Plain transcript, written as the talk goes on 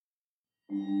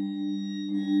Oh,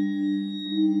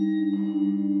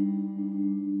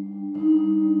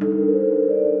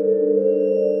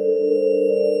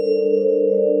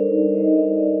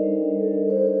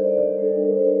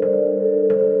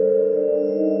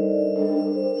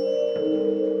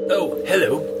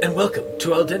 hello, and welcome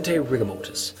to Al Dente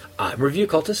Rigamortis. I'm Review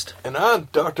Cultist. And I'm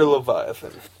Dr.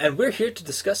 Leviathan. And we're here to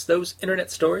discuss those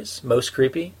internet stories, most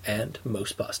creepy and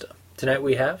most pasta. Tonight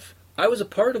we have, I was a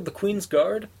part of the Queen's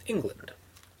Guard, England.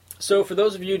 So for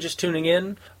those of you just tuning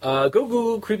in, go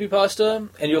Google creepypasta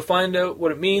and you'll find out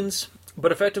what it means.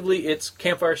 But effectively, it's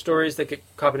campfire stories that get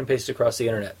copied and pasted across the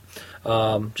internet.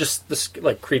 Just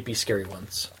the creepy, scary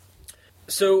ones.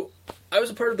 So, I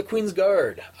was a part of the Queen's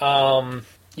Guard.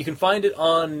 You can find it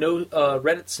on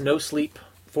Reddit's No Sleep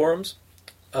forums.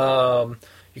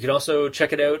 You can also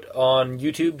check it out on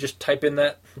YouTube. Just type in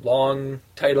that long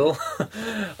title,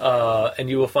 and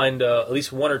you will find at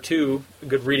least one or two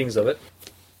good readings of it.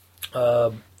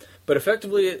 But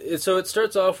effectively, it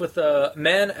starts off with a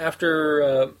man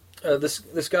after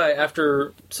this guy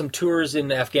after some tours in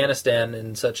Afghanistan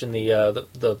and such in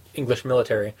the English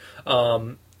military.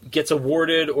 Gets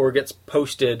awarded or gets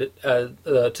posted to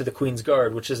the Queen's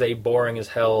Guard, which is a boring as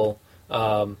hell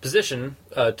position,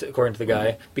 according to the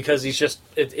guy, because he's just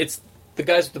it's the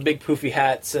guys with the big poofy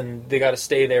hats, and they got to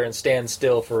stay there and stand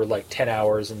still for like 10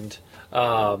 hours and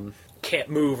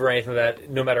can't move or anything like that,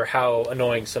 no matter how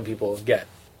annoying some people get.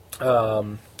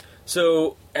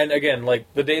 So, and again, like,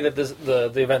 the day that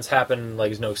the events happen,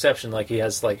 like, is no exception. Like, he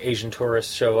has, like, Asian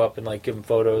tourists show up and, like, give him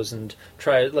photos and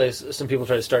some people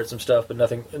try to start some stuff, but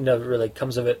nothing never really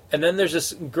comes of it. And then there's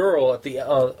this girl at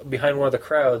the behind one of the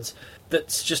crowds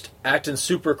that's just acting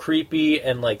super creepy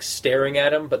and, like, staring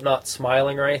at him, but not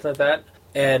smiling or anything like that.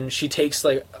 And she takes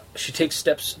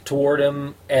steps toward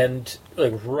him, and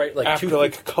after a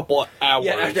couple of hours.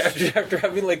 Yeah, after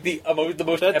having like the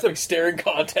most epic staring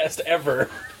contest ever.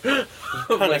 Kind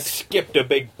of skipped a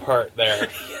big part there.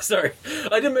 Yeah, sorry,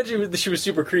 I didn't mention that she was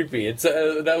super creepy. It's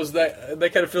that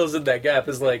kind of fills in that gap.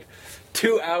 Is like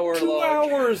 2 hour long.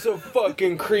 2 hours of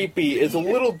fucking creepy is a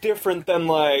little different than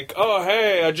like, oh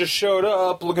hey, I just showed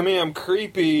up. Look at me, I'm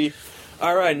creepy.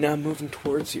 Alright, now I'm moving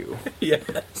towards you. Yeah.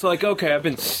 It's like, okay, I've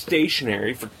been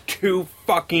stationary for 2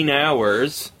 fucking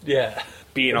hours. Yeah.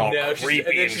 Being all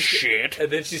creepy and shit.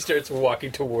 And then she starts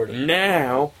walking toward him.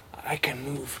 Now, I can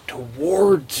move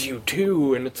towards you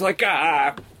too, and it's like,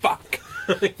 fuck.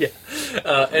 Yeah.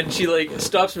 And she, like,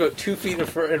 stops about 2 feet in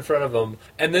front of him,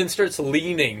 and then starts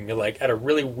leaning, like, at a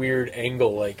really weird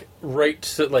angle, like, right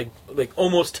to, like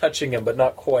almost touching him, but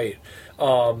not quite.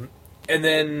 And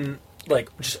then,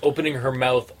 like, just opening her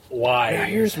mouth wide. Now,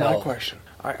 here's my question.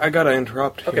 I gotta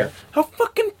interrupt here. Okay. How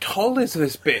fucking tall is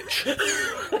this bitch?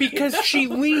 Because she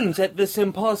leans at this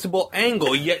impossible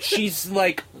angle, yet she's,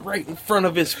 like, right in front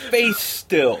of his face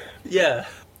still. Yeah.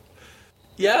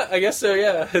 Yeah, I guess so,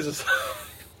 yeah.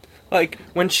 Like,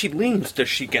 when she leans, does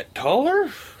she get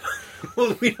taller?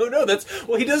 Well, we don't know.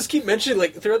 He does keep mentioning,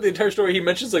 like, throughout the entire story, he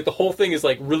mentions, like, the whole thing is,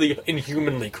 like, really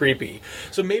inhumanly creepy.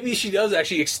 So maybe she does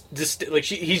actually,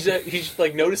 he's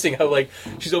like, noticing how, like,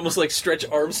 she's almost, like, Stretch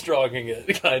Armstronging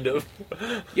it, kind of.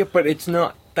 Yeah, but that's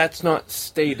not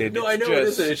stated. No, I know it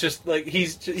isn't. It's just, like, he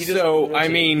doesn't. So, I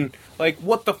mean, like,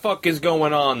 what the fuck is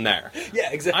going on there? Yeah,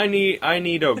 exactly. I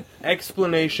need a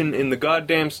explanation in the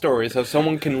goddamn stories how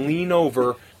someone can lean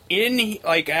over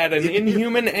at an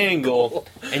inhuman angle,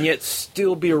 and yet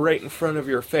still be right in front of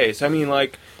your face. I mean,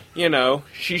 like, you know,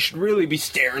 she should really be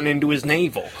staring into his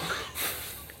navel.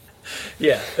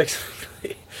 Yeah,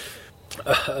 exactly.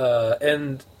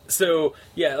 And so,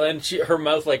 yeah, and her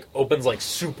mouth, like, opens, like,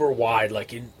 super wide,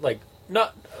 like,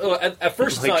 not... At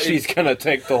first, like, she's gonna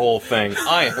take the whole thing.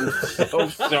 I am so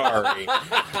sorry.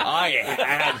 I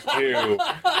had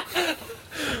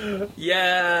to.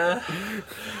 Yeah...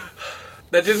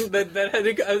 I'm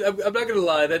not gonna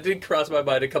lie, that did cross my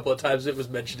mind a couple of times. It was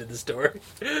mentioned in the story.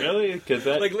 Really? Because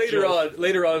that like later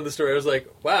on in the story, I was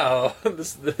like, "Wow,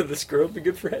 this girl would be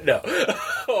good for him." No.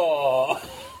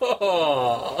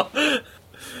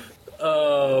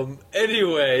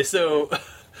 Anyway, so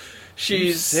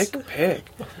she's sick pig.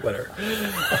 Whatever.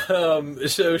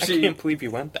 So she. I can't believe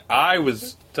you went there. I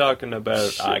was talking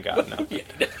about. I got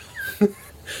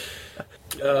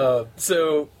no.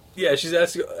 So. Yeah, she's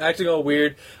acting all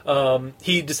weird.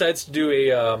 He decides to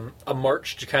do a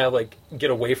march to kind of, like,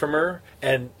 get away from her,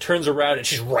 and turns around, and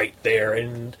she's right there.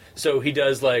 And so he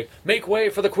does, like, make way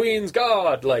for the Queen's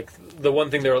God, like, the one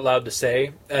thing they're allowed to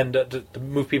say, and to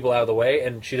move people out of the way,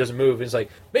 and she doesn't move. And he's like,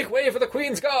 make way for the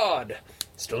Queen's God!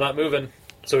 Still not moving.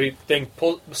 So he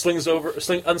unslings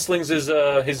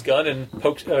his gun and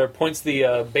points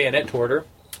the bayonet toward her.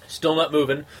 Still not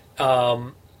moving.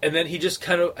 And then he just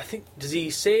kind of, I think, does he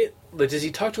say it? Like, does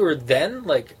he talk to her then?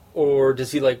 Like, or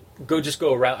does he, like, go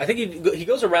around? I think he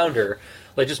goes around her,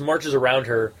 like, just marches around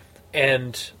her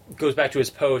and goes back to his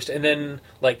post. And then,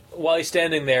 like, while he's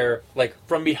standing there, like,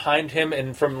 from behind him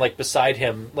and from, like, beside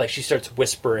him, like, she starts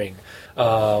whispering,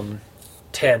 10,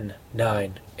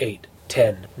 9, 8,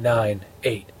 10, 9,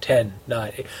 8, 10,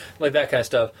 9, 8, like that kind of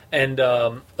stuff. And,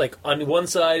 like, on one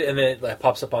side, and then it like,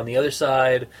 pops up on the other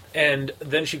side. And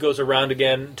then she goes around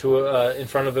again to in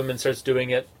front of him and starts doing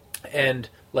it. And,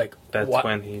 like... That's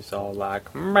when he's all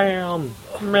like, ma'am,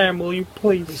 will you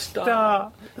please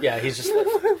stop? Yeah, he's just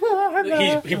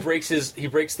like... he breaks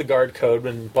the guard code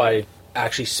and by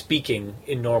actually speaking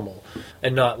in normal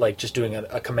and not, like, just doing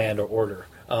a command or order.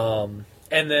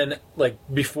 And then, like,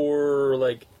 before,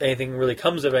 like, anything really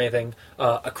comes of anything,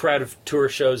 a crowd of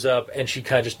tourists shows up, and she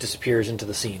kind of just disappears into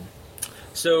the scene.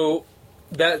 So,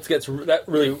 that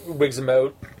really wigs him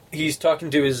out. He's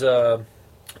talking to his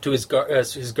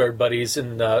guard buddies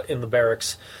in the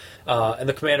barracks, and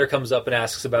the commander comes up and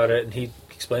asks about it, and he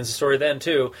explains the story then,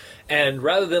 too. And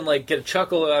rather than, like, get a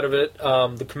chuckle out of it,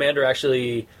 the commander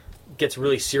actually gets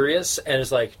really serious and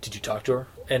is like, did you talk to her?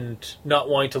 And not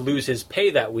wanting to lose his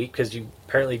pay that week, because you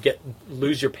apparently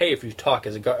lose your pay if you talk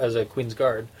as a Queen's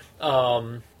Guard.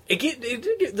 The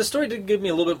story did give me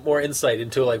a little bit more insight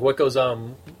into like what goes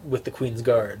on with the Queen's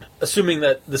Guard, assuming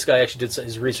that this guy actually did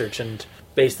his research and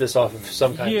based this off of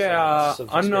some kind of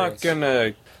I'm not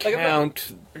gonna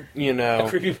count, a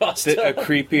creepypasta. A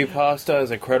creepypasta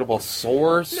as a credible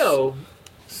source. No.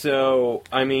 So,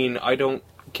 I mean, I don't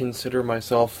consider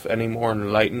myself any more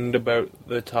enlightened about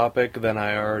the topic than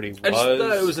I already was. I just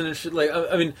thought it was an interesting, like,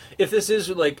 I mean, if this is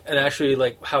like and actually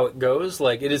like how it goes,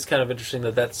 like it is kind of interesting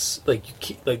that's like you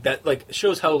keep, like that like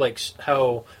shows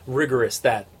how rigorous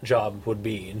that job would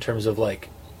be in terms of like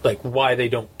why they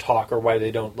don't talk or why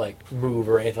they don't like move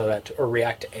or anything like that or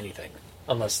react to anything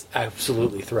unless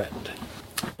absolutely threatened.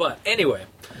 But anyway,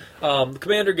 the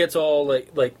commander gets all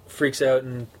like freaks out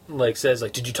and like says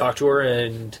like, did you talk to her?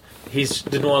 And he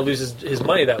didn't want to lose his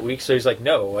money that week, so he's like,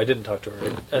 no, I didn't talk to her.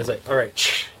 And I was like, all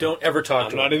right, don't ever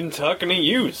talk to her. I'm not even talking to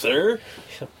you, sir.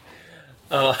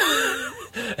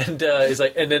 And he's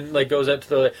like, and then like goes out to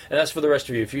the, and that's for the rest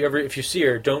of you. If you see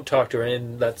her, don't talk to her,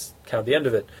 and that's kind of the end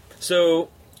of it. So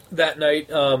that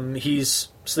night, he's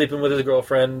sleeping with his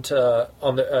girlfriend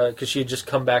because she had just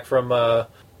come back from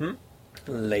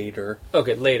Later.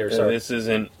 Okay, later. Sorry, this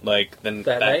isn't like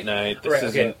that night. This right,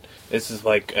 isn't. Okay. This is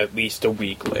like at least a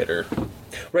week later.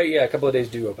 Right. Yeah, a couple of days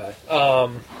do go by.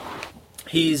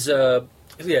 He's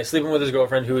sleeping with his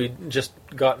girlfriend who he just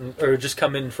come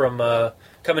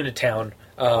into town,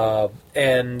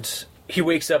 and he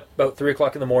wakes up about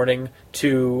 3:00 in the morning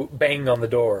to banging on the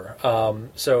door.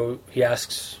 So he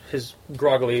asks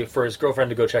groggily for his girlfriend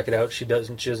to go check it out. She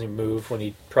doesn't even move. When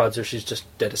he prods her, she's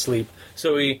just dead asleep.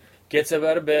 So he gets up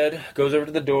out of bed, goes over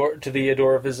to the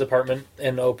door of his apartment,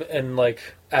 and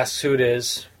asks who it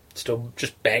is. Still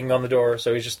just banging on the door.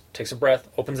 So he just takes a breath,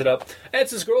 opens it up, and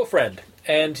it's his girlfriend.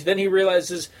 And then he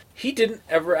realizes he didn't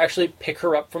ever actually pick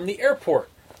her up from the airport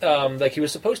like he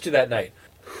was supposed to that night.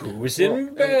 Who was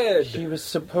in bed? He was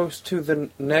supposed to the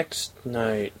next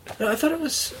night. No, I thought it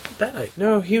was that night.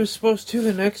 No, he was supposed to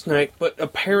the next night, but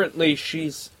apparently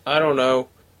I don't know,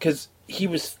 because he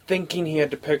was thinking he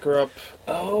had to pick her up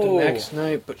the next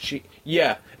night, but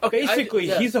yeah. Okay, basically,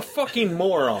 he's a fucking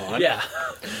moron. Yeah.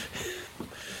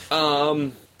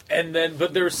 And then,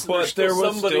 but there was still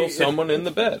someone in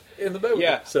the bed. In the bed.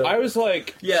 Yeah. So I was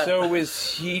like, so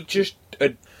is he just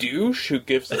a douche who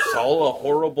gives us all a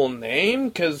horrible name?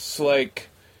 Because, like,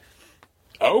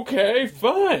 okay,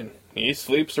 fine. He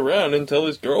sleeps around until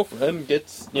his girlfriend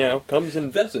comes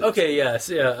and visits. Okay, yes,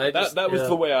 yeah. That was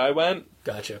the way I went.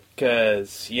 Gotcha.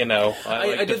 Because,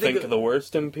 I like to think of the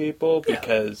worst in people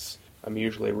because I'm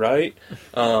usually right.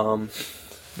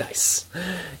 Nice.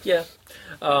 Yeah.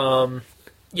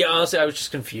 Yeah, honestly, I was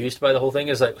just confused by the whole thing.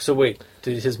 It's like, so wait,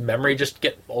 did his memory just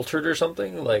get altered or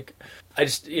something? Like,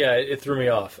 it threw me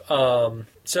off.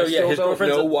 His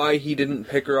girlfriend know why he didn't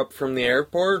pick her up from the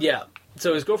airport. Yeah,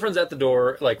 so his girlfriend's at the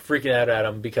door, like freaking out at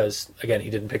him because again he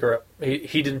didn't pick her up.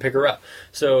 He didn't pick her up.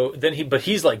 So then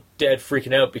he's like dead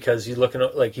freaking out because he's looking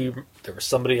like there was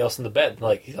somebody else in the bed.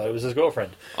 Like he thought it was his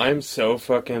girlfriend. I'm so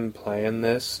fucking playing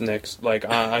this next. Like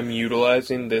I'm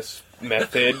utilizing this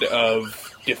method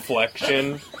of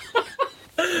deflection.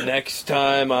 Next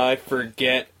time I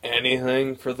forget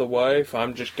anything for the wife,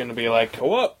 I'm just gonna be like,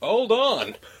 "What? Hold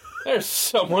on, there's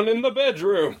someone in the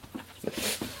bedroom."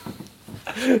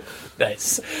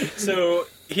 Nice. So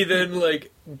he then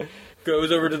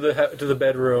goes over to the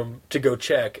bedroom to go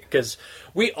check, because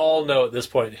we all know at this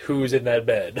point who's in that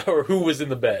bed, or who was in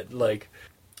the bed. Like,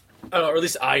 I don't know, or at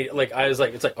least I was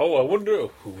like, it's like, oh, I wonder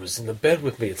who was in the bed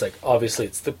with me. It's like, obviously,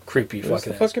 it's the creepy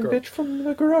fucking girl. bitch from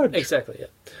the garage. Exactly, yeah.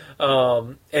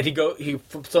 And he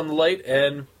flips on the light,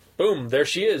 and boom, there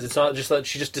she is. It's not just that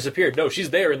she just disappeared. No,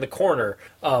 she's there in the corner,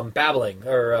 babbling,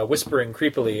 or whispering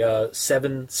creepily,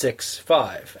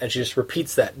 765. And she just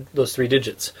repeats those 3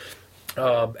 digits.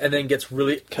 And then gets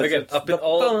really, again, up in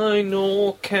all...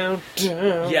 final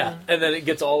countdown. Yeah, and then it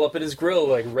gets all up in his grill,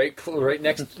 like right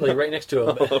next to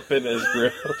him. All up in his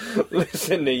grill.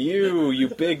 Listen to you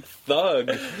big thug.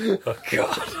 Oh,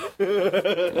 God.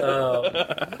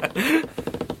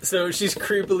 So she's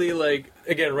creepily, like,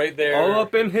 again, right there. All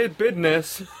up in his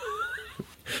business.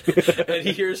 And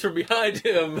he hears from behind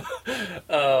him,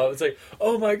 it's like,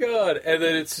 oh my God, and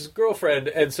then it's his girlfriend,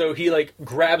 and so he, like,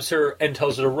 grabs her and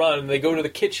tells her to run, and they go to the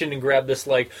kitchen and grab this,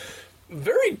 like,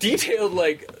 very detailed,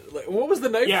 like what was the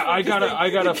knife? Yeah, I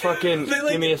gotta fucking,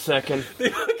 give me a second. They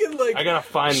fucking, like, I gotta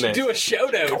find this. Do a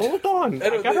shout out. Hold on,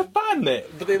 I gotta find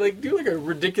it. But they, like, do, like, a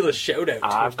ridiculous shout out.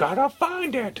 I've gotta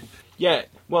find it. Yeah,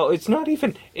 well, it's not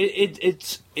even,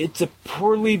 it's a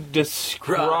poorly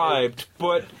described,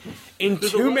 but in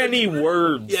too many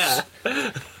words. Yeah.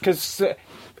 Because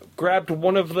grabbed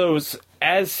one of those,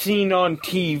 as seen on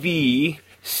TV,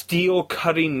 steel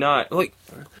cutting knife. Like,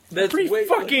 every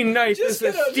fucking knife is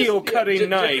a steel cutting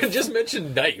knife. Just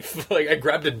mention knife. Like, I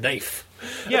grabbed a knife.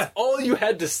 Yeah. That's all you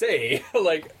had to say.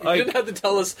 Like, you didn't have to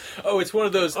tell us, oh, it's one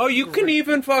of those... Oh, you can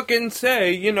even fucking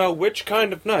say, which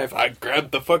kind of knife. I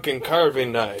grabbed the fucking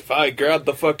carving knife. I grabbed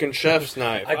the fucking chef's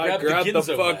knife. I grabbed the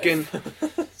fucking...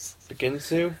 knife. The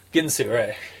Ginsu? Ginsu,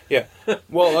 right. Yeah.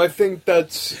 Well, I think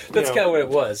that's... That's kind of what it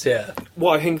was, yeah.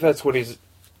 Well, I think that's what he's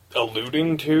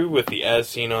alluding to with the as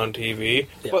seen on TV.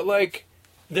 Yeah. But, like,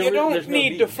 you don't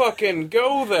need to fucking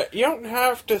go there. You don't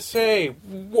have to say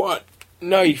what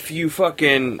knife you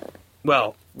fucking...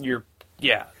 Well, you're...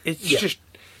 Yeah. It's just...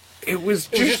 It was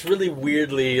just really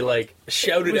weirdly, like,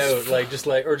 shouted out, like, just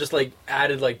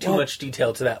added, like, too much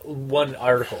detail to that one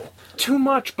article. Too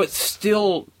much, but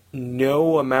still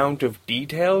no amount of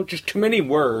detail. Just too many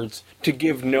words to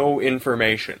give no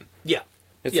information. Yeah.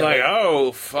 It's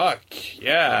oh, fuck,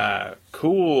 yeah,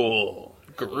 cool,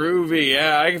 groovy,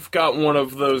 yeah, I've got one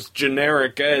of those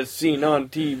generic as seen on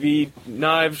TV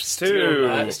knives,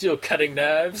 too. Steel cutting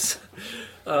knives.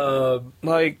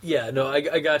 Yeah, no,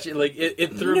 I got you. Like,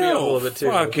 it threw me off a little bit, too.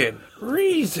 No fucking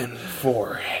reason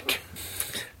for it.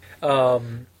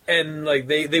 And, like,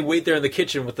 they wait there in the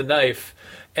kitchen with the knife,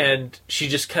 and she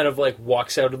just kind of, like,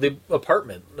 walks out of the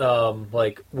apartment,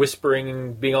 like, whispering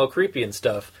and being all creepy and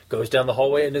stuff, goes down the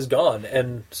hallway and is gone.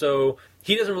 And so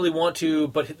he doesn't really want to,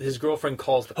 but his girlfriend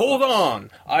calls the cops. Hold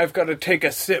on! I've got to take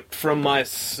a sip from my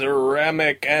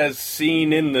ceramic as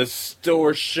seen in the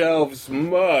store shelves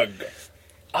mug.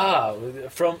 I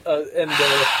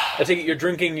take it you're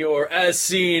drinking your as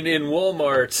seen in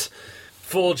Walmart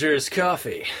Folgers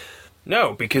coffee.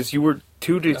 No, because you were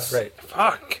too right.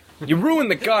 Fuck. You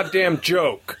ruined the goddamn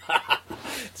joke.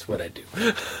 That's what I do.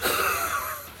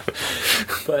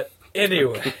 But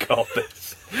anyway. Call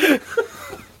this.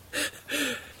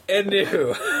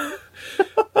 Anywho.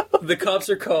 The cops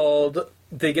are called.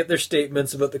 They get their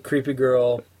statements about the creepy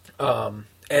girl.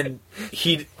 And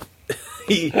he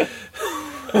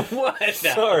what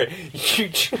now? Sorry, you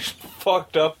just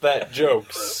fucked up that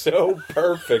joke so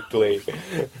perfectly.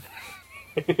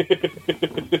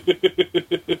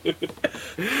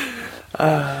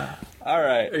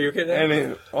 Alright. Are you okay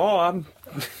now?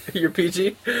 You're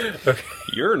PG? Okay.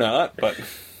 You're not, but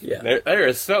yeah. There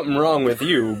is something wrong with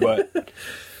you, but...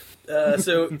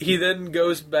 So he then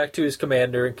goes back to his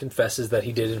commander and confesses that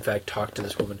he did in fact talk to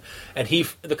this woman. And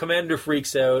the commander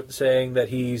freaks out, saying that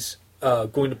he's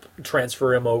going to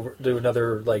transfer him over to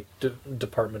another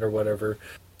department or whatever.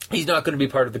 He's not going to be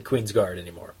part of the Queen's Guard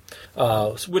anymore,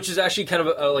 which is actually kind of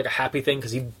a happy thing,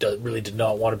 because he really did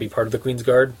not want to be part of the Queen's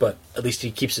Guard, but at least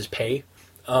he keeps his pay.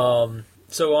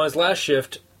 So on his last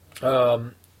shift,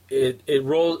 it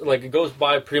rolls, like, it goes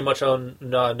by pretty much on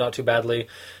not too badly,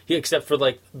 except for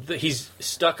he's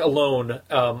stuck alone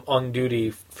on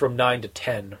duty from 9 to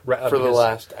 10 for the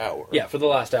last hour. Yeah, for the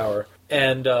last hour,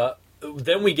 and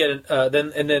then we get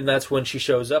then that's when she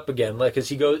shows up again. Like,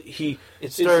 as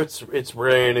it's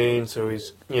raining, so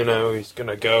he's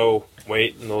gonna go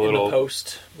wait in the little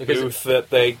post booth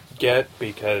that they get,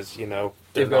 because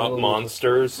they're not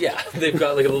monsters. Yeah, they've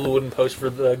got like a little wooden post for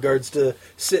the guards to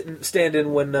stand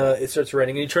in when it starts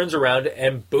raining. And he turns around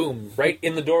and boom, right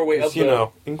in the doorway of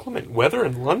inclement weather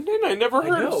in London. I never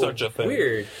heard of such a thing.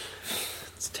 Weird.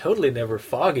 It's totally never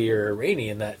foggy or rainy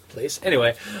in that place.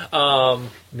 Anyway,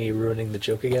 me ruining the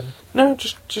joke again. No,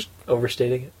 just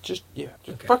Overstating it. Just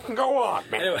Okay. fucking go on,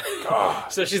 man. Anyway, God.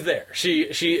 so she's there. She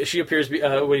appears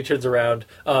when he turns around.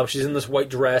 She's in this white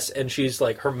dress, and she's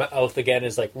like, her mouth again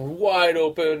is like wide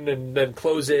open, and then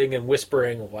closing and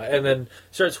whispering, and then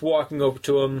starts walking over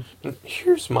to him.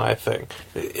 Here's my thing.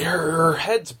 Her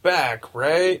head's back,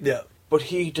 right? Yeah. But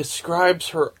he describes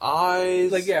her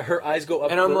eyes. Like, yeah, her eyes go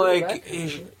up. And I'm further like, back.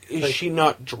 is Like- she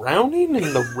not drowning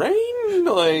in the rain?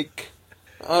 Like,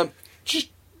 just,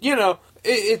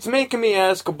 it's making me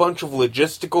ask a bunch of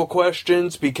logistical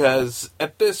questions because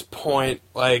at this point,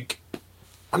 like,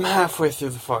 I'm halfway through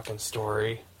the fucking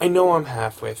story. I know I'm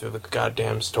halfway through the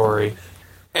goddamn story.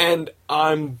 And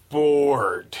I'm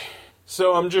bored.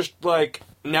 So I'm just like,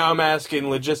 now I'm asking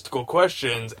logistical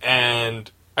questions, and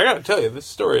I gotta tell you, this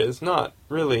story is not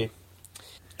really...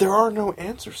 There are no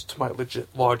answers to my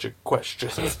logic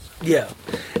questions. Yeah.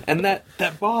 And that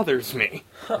bothers me.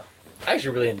 I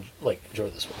actually really enjoy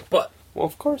this one, but Well,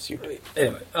 of course you do.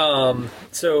 anyway,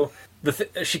 so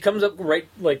she comes up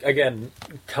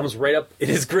comes right up in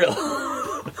his grill.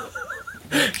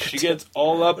 She gets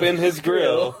all up in his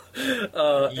grill.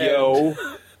 Yo.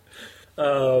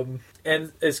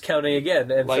 And is counting again,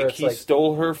 and Like so it's he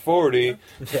stole her 40.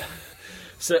 yeah.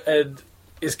 So and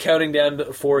is counting down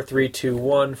to 4, 3, 2,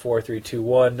 1, 4, 3, 2,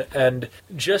 1, and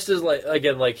just as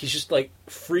he's just like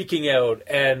freaking out,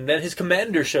 and then his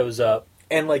commander shows up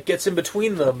and like gets in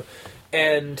between them,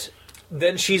 and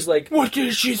then she's like, What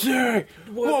did she say?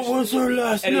 What was her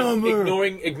last and number?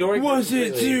 ignoring. Was it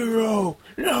completely. 0?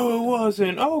 No, it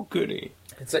wasn't. Oh, goody.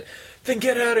 It's like, then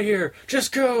get out of here.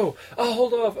 Just go. I'll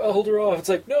hold her off. It's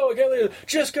like, no, I can't leave.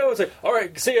 Just go. It's like, all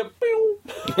right, see ya.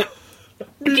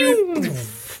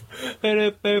 And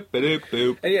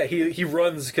yeah, he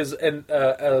runs because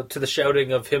to the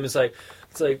shouting of him is like,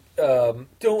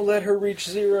 don't let her reach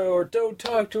 0, or don't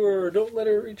talk to her, or don't let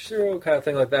her reach 0, kind of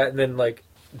thing like that. And then like,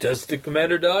 does the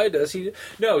commander die? Does he?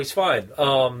 No, he's fine.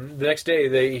 The next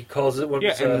day he calls it one.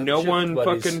 Yeah, of his, and no ship one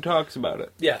buddies. fucking talks about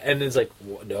it. Yeah, and it's like,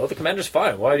 no, the commander's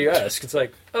fine. Why do you ask? It's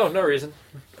like, oh, no reason.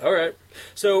 All right.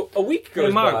 So a week goes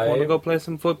Hey, Mark, by. want to go play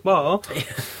some football? Damn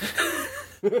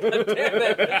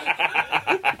it.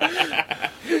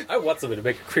 I want somebody to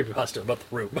make a creepypasta about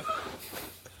the room.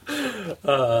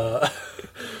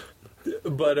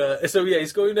 So yeah,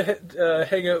 he's going to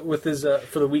hang out with his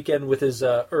for the weekend with his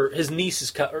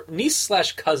niece /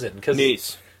 cousin.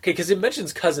 Niece. Okay, because it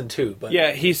mentions cousin too, but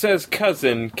Yeah, he says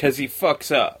cousin because he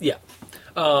fucks up. yeah.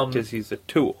 Because he's a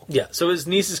tool. Yeah, so his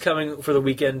niece is coming for the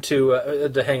weekend to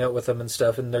hang out with him and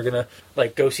stuff, and they're gonna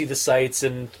like go see the sights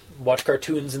and watch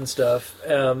cartoons and stuff.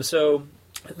 So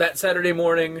that Saturday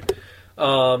morning,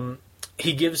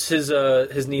 he gives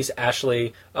his niece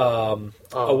Ashley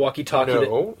a walkie-talkie.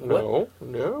 No.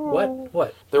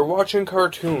 What? They're watching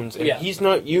cartoons, and Yeah. he's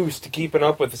not used to keeping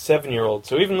up with a 7-year-old.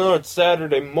 So even though it's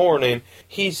Saturday morning,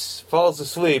 he falls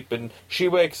asleep, and she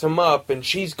wakes him up, and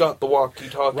she's got the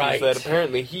walkie-talkies Right. that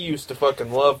apparently he used to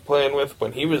fucking love playing with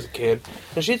when he was a kid.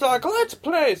 And she's like, let's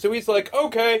play! So he's like,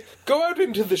 okay, go out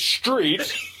into the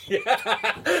street.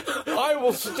 I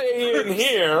will stay in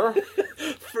here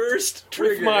First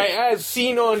trigger. with my as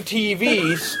seen on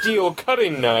TV steel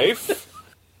cutting knife.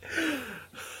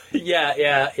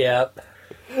 Yeah.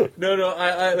 No.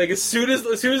 I like as soon as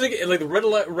like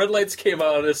the red lights came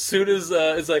on. As soon as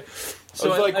it's like,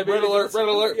 so I was like, red alert, red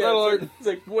alert, red alert. It's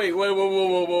like, wait,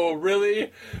 whoa,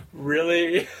 really?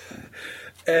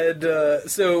 And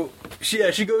so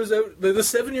she goes out. The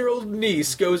 7-year-old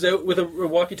niece goes out with a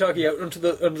walkie-talkie out onto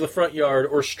the front yard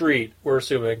or street. We're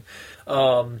assuming,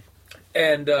 and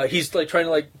he's like trying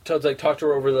to talk to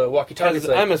her over the walkie-talkie.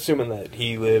 Like, I'm assuming that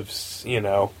he lives,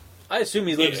 I assume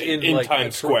he lives in like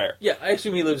Times Square. Yeah, I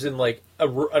assume he lives in like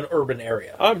an urban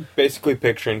area. I'm basically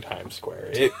picturing Times Square.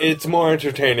 It's more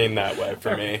entertaining that way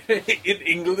for me. In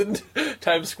England,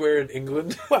 Times Square in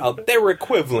England. Well, they're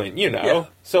equivalent, Yeah.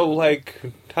 So, like,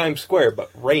 Times Square, but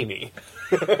rainy.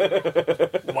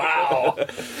 Wow.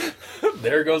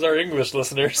 There goes our English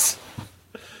listeners.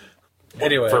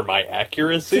 Anyway. For my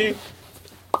accuracy?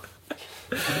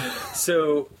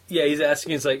 So, yeah, he's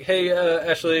asking, he's like, hey,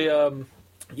 Ashley,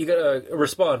 you gotta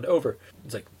respond, over.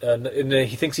 It's like, and then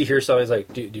he thinks he hears something, he's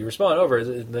like, do you respond, over?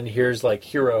 And then he hears, like,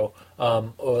 hero,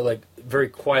 or, like, very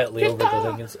quietly over the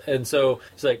thing. And so,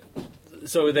 he's like,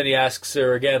 so then he asks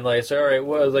her again, like, so, all right,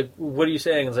 what are you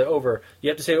saying? And it's like, over. You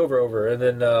have to say over. And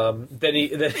then he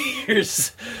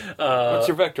hears, What's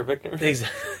your vector, Victor?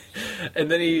 and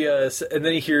then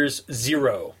he hears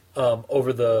 0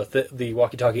 over the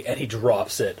walkie-talkie, and he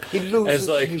drops it. He loses and it's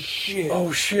like, his shit.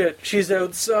 oh shit, she's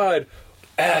outside.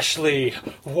 Ashley,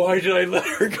 why did I let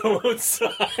her go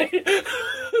outside?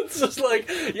 It's just like,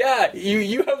 yeah,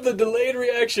 you have the delayed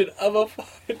reaction of a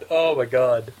fucking... Oh my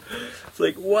god. It's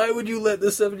like, why would you let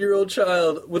this 7-year-old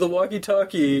child with a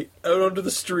walkie-talkie out onto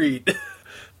the street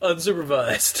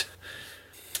unsupervised?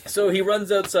 So he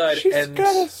runs outside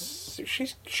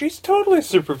She's totally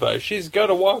supervised. She's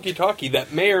got a walkie-talkie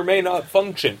that may or may not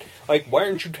function. Like, why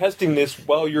aren't you testing this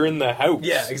while you're in the house?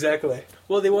 Yeah, exactly.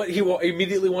 Well, he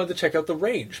immediately wanted to check out the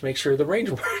range, make sure the range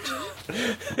worked.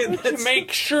 To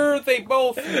make sure they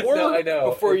both work No, I know.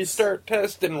 before you start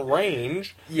testing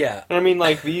range. Yeah. And I mean,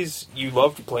 like, these, you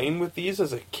loved playing with these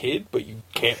as a kid, but you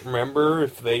can't remember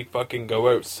if they fucking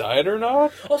go outside or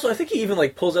not? Also, I think he even,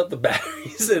 like, pulls out the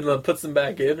batteries and puts them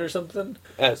back in or something.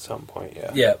 At some point,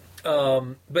 yeah. Yeah.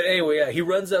 But anyway, yeah, he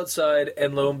runs outside,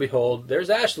 and lo and behold,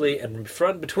 there's Ashley, and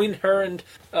between her and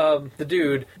the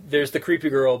dude, there's the creepy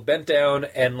girl bent down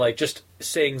and like just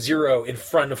saying 0 in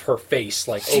front of her face,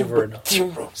 like over and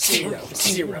over.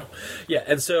 0. Yeah,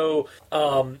 and so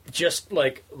just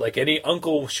like any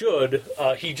uncle should,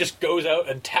 he just goes out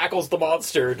and tackles the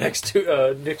monster next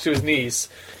to his niece.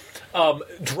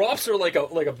 Drops her like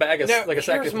a bag of now, like a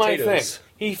sack of here's my potatoes. thing.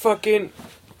 He fucking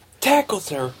tackles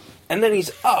her. And then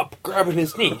he's up, grabbing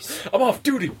his niece. I'm off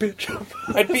duty, bitch.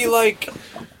 I'd be like,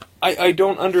 I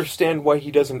don't understand why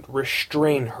he doesn't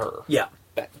restrain her. Yeah.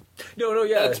 No,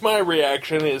 yeah. That's my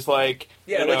reaction, is like,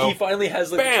 yeah, you like know, he finally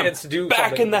has like bam, a chance to do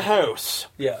back something. in the house.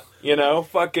 Yeah. You know,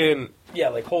 fucking Yeah,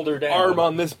 like hold her down. arm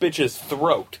on this bitch's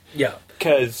throat. Yeah.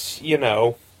 Because, you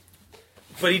know...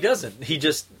 But he doesn't. He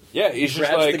just... Yeah, he's just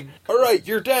grabs like, alright,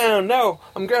 you're down, now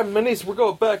I'm grabbing my niece, we're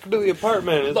going back into the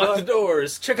apartment. lock the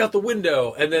doors, check out the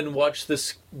window, and then watch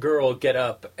this girl get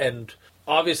up and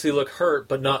obviously look hurt,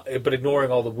 but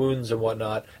ignoring all the wounds and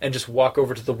whatnot, and just walk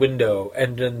over to the window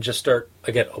and then just start,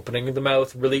 again, opening the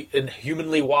mouth really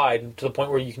inhumanly wide to the point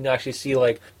where you can actually see,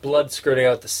 like, blood skirting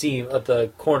out the seam at the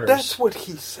corners. That's what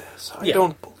he says. I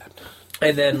don't believe it.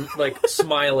 And then, like,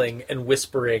 smiling and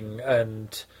whispering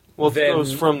and... Well, it then,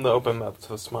 goes from the open mouth to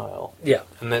the smile. Yeah.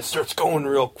 And then it starts going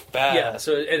real fast. Yeah,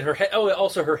 so, and her head,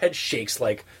 also her head shakes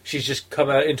like she's just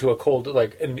come out into a cold,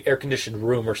 like, an air-conditioned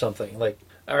room or something. Like,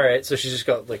 alright, so she's just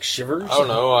got, like, shivers? I don't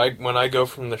know, when I go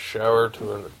from the shower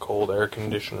to a cold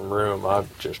air-conditioned room, I'm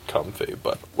just comfy,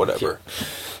 but whatever.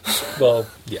 Yeah. Well,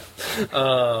 yeah.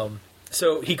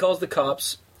 So he calls the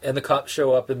cops, and the cops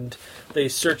show up, and they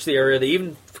search the area. They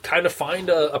even kind of find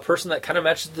a person that kind of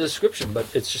matches the description,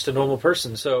 but it's just a normal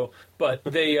person. So, but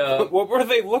they... What were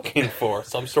they looking for?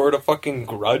 Some sort of fucking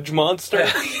grudge monster?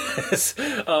 Yes.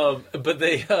 But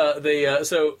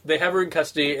so they have her in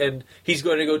custody, and he's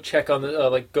going to go check on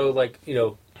the,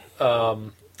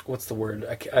 what's the word?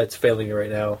 It's failing me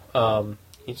right now.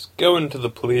 He's going to the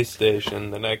police station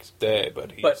the next day,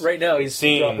 but right now he's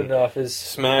dropping off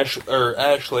his...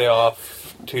 Ashley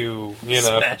off to,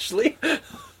 Ashley?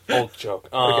 Old joke.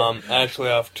 Ashley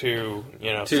off to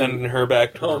sending her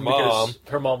back to her mom.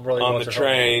 Her mom really on wants the her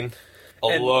train.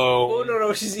 home. Alone.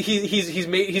 No.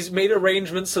 He's made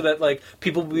arrangements so that like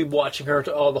people will be watching her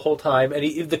all the whole time,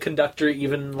 and the conductor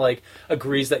even like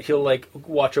agrees that he'll like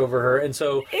watch over her, and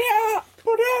so yeah.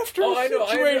 But after a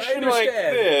situation like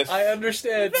this, I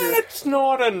understand. That's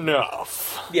not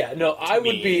enough. Yeah, no, I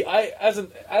would be. As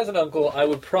an uncle, I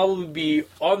would probably be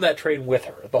on that train with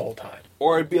her the whole time.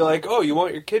 Or I'd be like, "Oh, you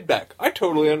want your kid back? I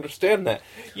totally understand that.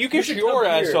 You get your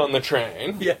ass on the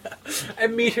train, yeah,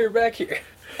 and meet her back here,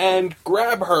 and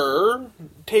grab her,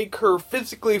 take her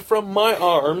physically from my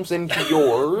arms into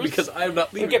yours, because I'm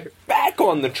not leaving. And get back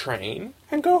on the train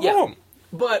and go home."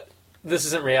 But this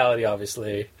isn't reality,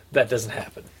 obviously. That doesn't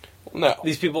happen. No.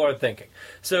 These people aren't thinking.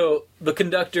 So the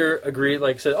conductor agreed,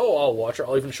 said, "Oh, I'll watch her.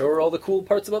 I'll even show her all the cool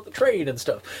parts about the train and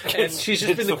stuff." And she's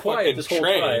just been quiet this whole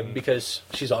time because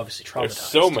she's obviously traumatized. There's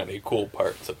so many cool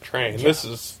parts of train. Yeah. This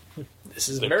is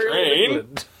the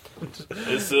train.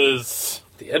 This is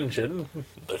the engine.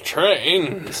 The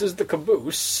train. This is the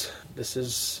caboose. This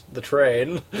is the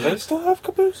train. Do they still have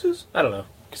cabooses? I don't know.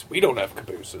 Because we don't have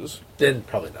cabooses. Then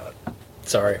probably not.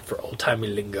 Sorry for old-timey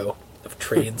lingo of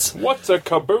trains. What's a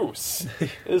caboose?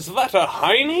 Is that a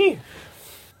hiney?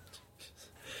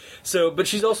 So, but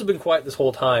she's also been quiet this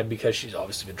whole time because she's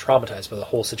obviously been traumatized by the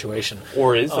whole situation.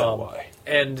 Or is that why?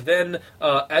 And then,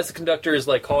 as the conductor is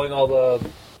calling all the,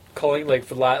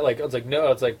 it's like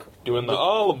no, it's like doing the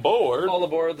all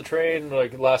aboard the train,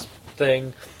 last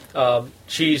thing.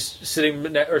 She's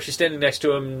sitting she's standing next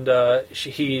to him, and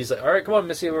he's like, "All right, come on,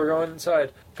 Missy, we're going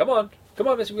inside. Come on,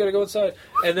 Missy, we gotta go inside."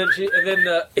 And then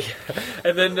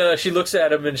she looks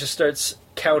at him and just starts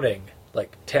counting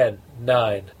 10,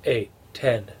 9, 8,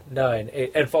 10, 9,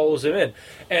 8, and follows him in.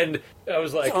 And I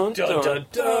was like, Dun, dun, dun, dun, dun.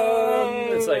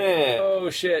 dun. It's like, oh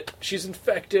shit, she's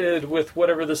infected with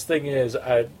whatever this thing is.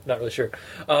 I'm not really sure.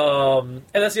 And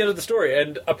that's the end of the story.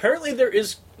 And apparently there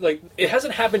is, like, it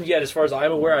hasn't happened yet as far as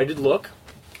I'm aware. I did look,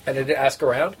 and I did ask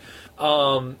around.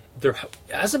 There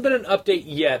hasn't been an update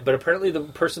yet, but apparently the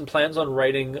person plans on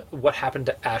writing what happened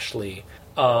to Ashley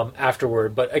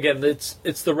afterward. But again, it's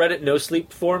the Reddit no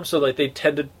sleep forum, so like they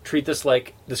tend to treat this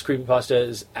like this creepypasta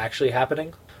is actually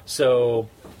happening. So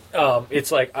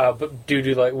it's like, but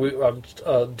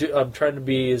I'm trying to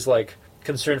be as like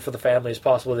concerned for the family as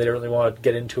possible. They don't really want to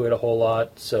get into it a whole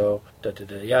lot. So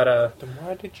yada. Then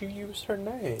why did you use her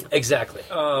name? Exactly.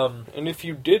 And if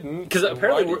you didn't, because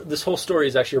apparently this whole story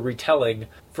is actually a retelling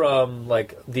from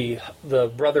like the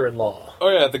brother-in-law. Oh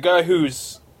yeah, the guy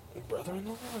who's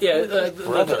brother-in-law. Yeah, at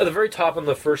the very top on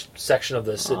the first section of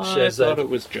this, it says I thought it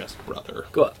was just brother.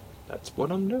 Go up. That's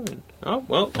what I'm doing. Oh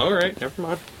well, all right, never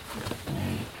mind.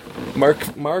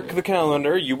 Mark the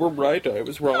calendar. You were right. I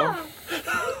was wrong.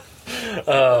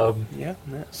 Yeah,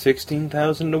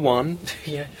 16,000 to 1.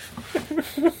 Yeah.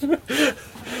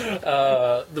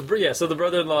 So the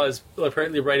brother-in-law is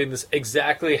apparently writing this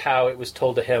exactly how it was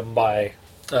told to him by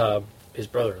his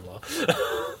brother-in-law.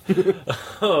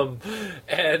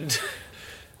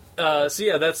 So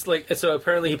yeah, that's like, so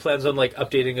apparently he plans on like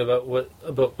updating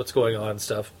about what's going on and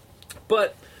stuff.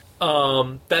 But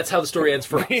that's how the story ends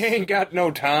for us. We ain't got no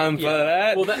time for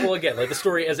that. Well, again, like the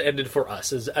story has ended for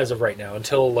us as of right now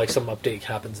until like some update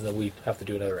happens and then we have to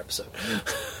do another episode.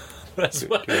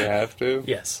 Do we have to?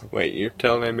 Yes. Wait, you're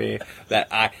telling me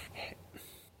that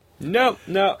No.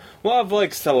 We'll have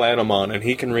like Salanum on, and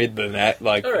he can read the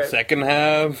the second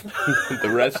half,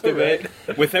 the rest of it,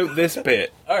 without this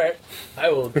bit. All right,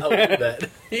 I'll do that.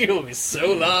 You'll be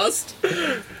so lost.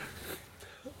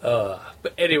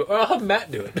 But anyway, I'll have Matt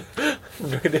do it.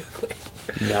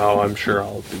 No, I'm sure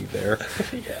I'll be there.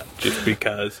 Yeah. Just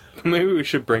because. Maybe we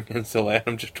should bring in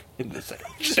Salanum just to piss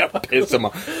him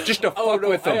off. Just to fuck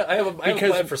with him. I have a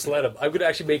plan for Salanum. I'm going to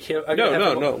actually make him...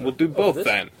 No. We'll do both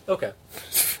then. Okay.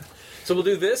 So we'll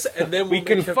do this, and then we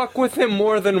can fuck with him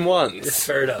more than once. Yes,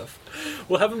 fair enough.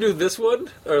 We'll have him do this one,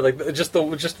 or like just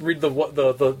read the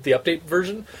update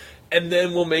version, and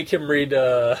then we'll make him read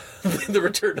the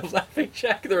Return of Laughing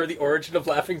Jack, or the Origin of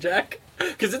Laughing Jack,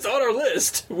 because it's on our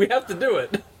list. We have to do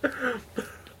it.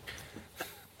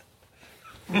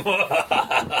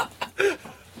 I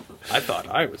thought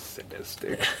I was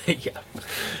sadistic. Yeah.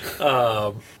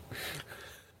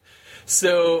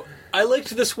 So I liked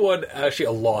this one actually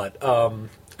a lot, and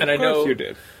I know you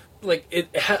did. Like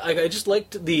I just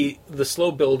liked the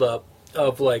slow build up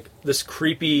of like this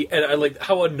creepy, and I liked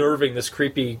how unnerving this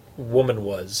creepy woman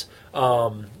was.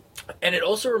 And it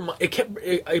also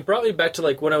it brought me back to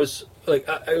like when I was like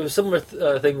it was a similar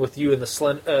thing with you and the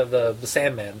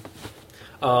Sandman.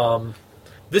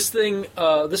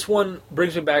 This one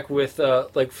brings me back with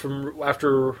like from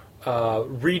after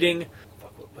reading.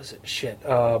 What was it? Shit.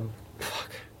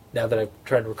 Now that I'm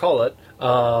trying to recall it,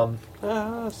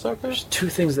 sucker. There's two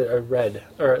things that I read,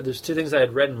 or there's two things I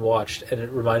had read and watched, and it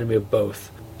reminded me of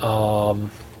both.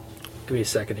 Give me a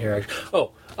second here. Actually.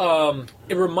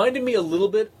 It reminded me a little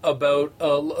bit about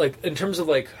like in terms of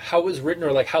like how it was written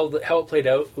or like how it played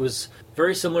out. It was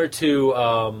very similar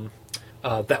to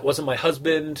That Wasn't My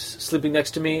Husband Sleeping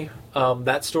Next to Me.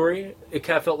 That story. It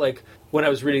kind of felt like when I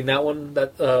was reading that one,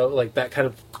 that like that kind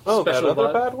of special that other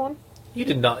vibe. bad one. You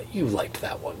did not. You liked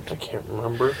that one. I can't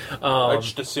remember. I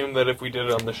just assumed that if we did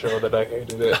it on the show that I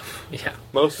hated it. Yeah.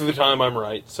 Most of the time I'm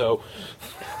right, so...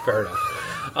 Fair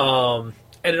enough.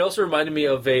 And it also reminded me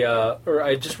of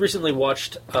I just recently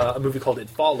watched a movie called It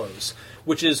Follows,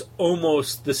 which is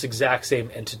almost this exact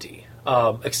same entity,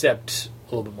 except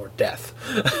a little bit more death.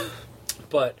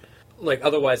 But... like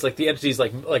otherwise, like the entity's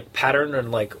like pattern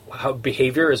and like how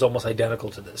behavior is almost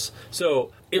identical to this.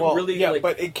 So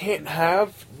but it can't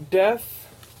have death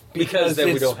because then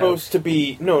it's supposed to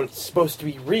be it's supposed to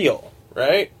be real,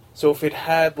 right? So if it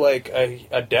had like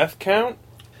a death count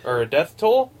or a death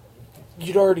toll,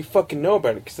 you'd already fucking know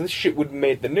about it because this shit would have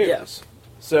made the news. Yeah.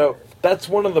 So that's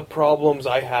one of the problems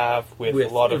I have with a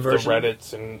lot of immersion. the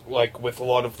Reddits and like with a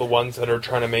lot of the ones that are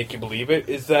trying to make you believe it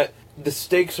is that the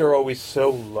stakes are always so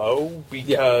low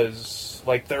because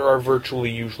like there are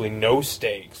virtually usually no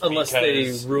stakes unless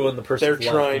they ruin the person's life.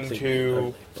 They're trying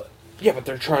to but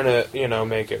they're trying to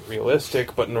make it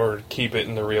realistic, but in order to keep it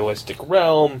in the realistic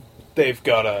realm they've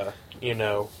got to it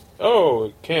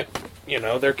can't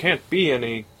there can't be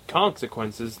any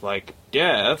consequences like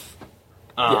death.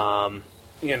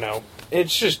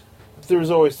 It's just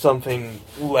there's always something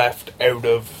left out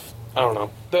of I don't know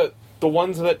the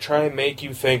ones that try and make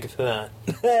you think that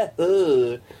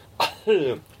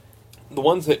the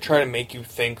ones that try to make you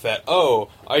think that, oh,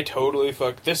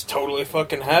 this totally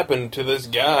fucking happened to this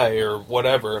guy or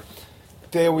whatever,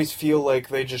 they always feel like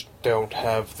they just don't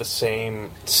have the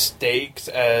same stakes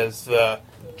as the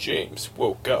James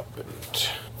woke up and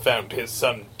found his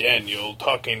son Daniel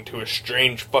talking to a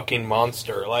strange fucking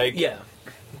monster. Like, Yeah.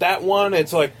 that one,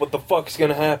 it's like, what the fuck's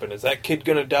gonna happen? Is that kid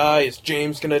gonna die? Is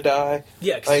James gonna die?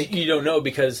 Yeah, because Like- you don't know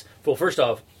because, well, first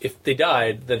off, if they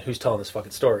died, then who's telling this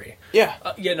fucking story? Yeah.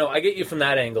 Yeah, no, I get you from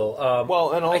that angle.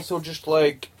 Well, and also just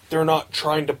like, they're not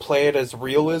trying to play it as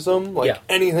realism. Like, Yeah.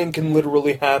 anything can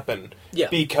literally happen. Yeah.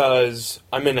 Because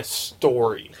I'm in a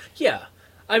story. Yeah.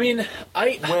 I mean,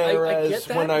 I Whereas get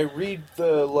that. when I read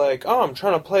the, like, oh, I'm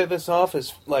trying to play this off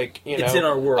as, like, you know, It's in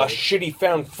our world. a shitty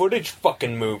found footage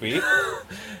fucking movie,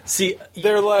 See,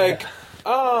 they're like,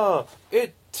 oh,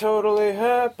 it totally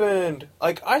happened.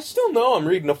 Like, I still know I'm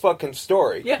reading a fucking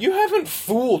story. Yeah. You haven't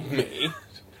fooled me.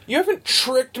 You haven't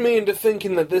tricked me into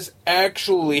thinking that this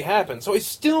actually happened. So I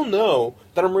still know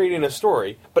that I'm reading a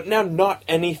story, but now not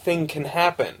anything can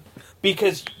happen.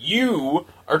 Because you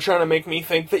are trying to make me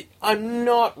think that I'm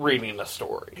not reading a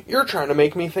story. You're trying to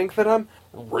make me think that I'm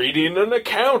reading an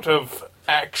account of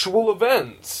actual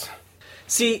events.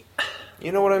 see,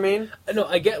 You know what I mean? no,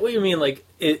 I get what you mean. Like,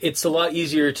 it's a lot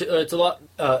easier to. It's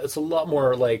a lot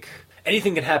more like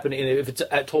anything can happen if it's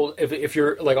told. If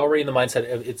you're like already in the mindset,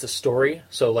 it's a story.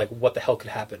 So like, what the hell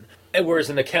could happen? And whereas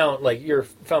an account, like your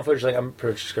found footage, like I'm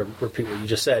pretty just gonna repeat what you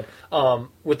just said.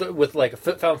 With like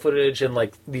found footage and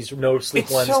like these no sleep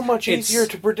It's ones, so much easier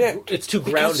to predict. It's too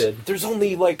because grounded. There's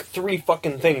only like 3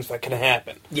 fucking things that can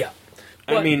happen. Yeah,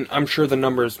 I But- mean, I'm sure the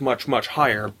number is much, much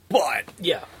higher, but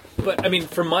yeah. But I mean,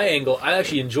 from my angle, I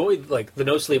actually enjoyed like the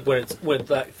no sleep when it's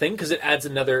that thing because it adds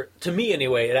another, to me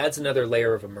anyway, it adds another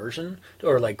layer of immersion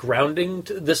or like grounding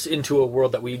this into a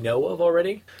world that we know of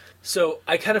already. So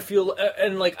I kind of feel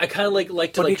and like I kind of like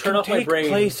to but like it turn can off my take brain.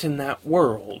 place in that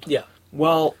world. Yeah.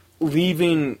 While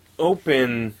leaving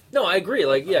open. No, I agree.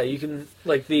 Like, yeah, you can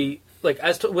like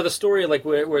with a story like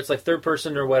where it's like third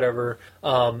person or whatever,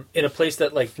 in a place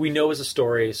that like we know is a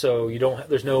story, so you don't.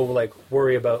 There's no like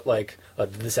worry about like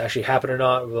did this actually happen or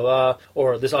not, blah, blah,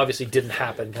 or this obviously didn't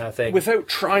happen kind of thing. Without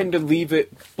trying to leave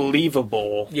it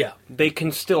believable, Yeah. they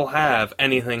can still have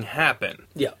anything happen.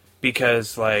 Yeah.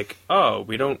 Because, like, oh,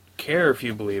 we don't care if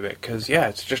you believe it, because, yeah,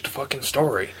 it's just a fucking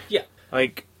story. Yeah.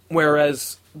 Like,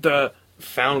 whereas the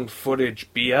found footage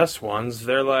BS ones,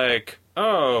 they're like,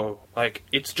 oh, like,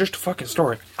 it's just a fucking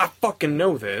story. I fucking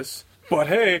know this, but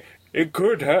hey, it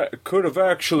could have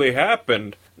actually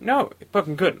happened. No, it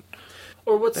fucking couldn't.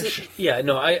 Or what's it? Yeah,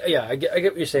 no, I get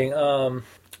what you're saying.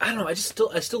 I don't know. I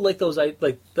still like those. I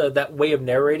like that way of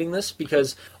narrating this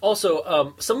because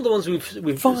also some of the ones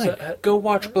we've Fine, go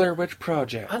watch Blair Witch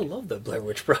Project. I love the Blair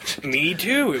Witch Project. Me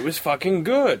too. It was fucking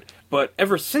good. But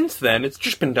ever since then, it's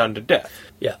just been done to death.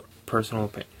 Yeah, Personal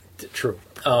opinion. true.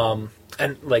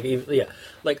 And like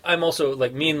like I'm also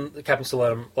like me and Captain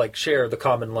Solanum like share the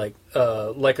common like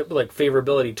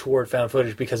favorability toward found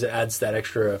footage because it adds that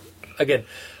extra. Again,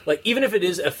 like even if it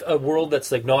is a world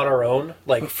that's like not our own,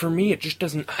 like But for me, it just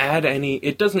doesn't add any.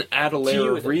 It doesn't add a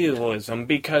layer of realism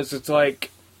because it's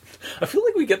like I feel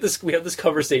like we have this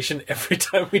conversation every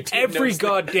time we do every No Sleep.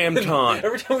 goddamn time.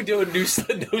 Every time we do a new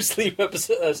no sleep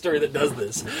episode story that does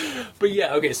this. But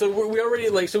yeah, okay, so we already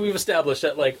we've established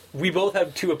that like we both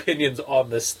have two opinions on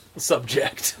this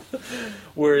subject.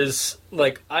 Whereas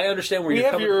like I understand where We you're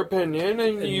have coming your from. opinion,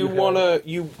 and you you wanna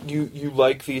you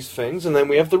like these things, and then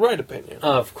we have the right opinion.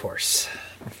 Of course.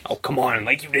 Oh come on!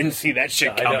 Like you didn't see that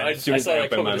shit I coming know, as soon as saw I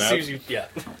that opened my coming as soon mouth. as you,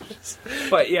 yeah.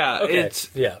 But yeah, Okay. it's.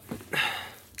 Yeah.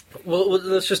 Well,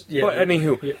 let's just yeah. But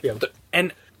anywho, yeah.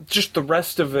 and just the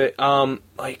rest of it,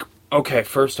 like, okay,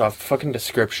 first off, the fucking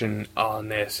description on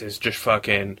this is just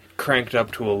fucking cranked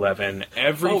up to 11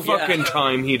 every Oh, yeah. fucking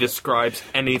time he describes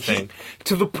anything.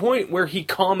 To the point where he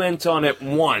comments on it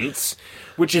once,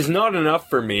 which is not enough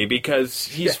for me because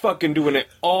he's fucking doing it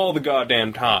all the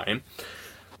goddamn time.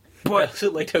 I But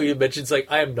also liked how you mentioned like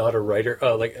I am not a writer.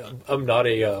 Like I'm not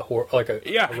a a writer.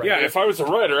 yeah, if I was a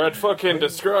writer, I'd fucking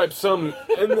describe some.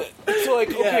 And it's like,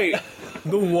 okay,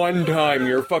 the one time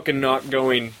you're fucking not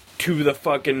going to the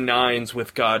fucking nines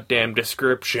with goddamn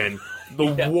description, the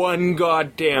one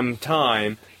goddamn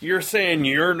time you're saying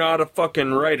you're not a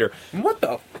fucking writer. What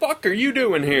the fuck are you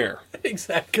doing here?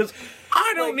 Exactly. Because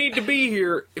I don't need to be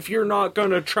here if you're not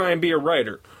gonna try and be a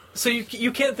writer. So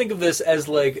you can't think of this as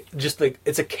like just like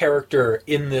it's a character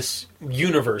in this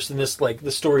universe in this like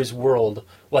the story's world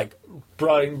like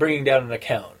bringing down an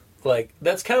account. Like,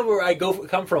 that's kind of where I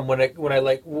come from when I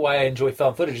like why I enjoy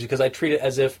found footage, because I treat it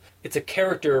as if it's a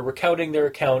character recounting their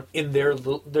account in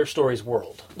their story's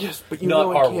world. Yes, but you not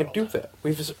know I our can't world. do that.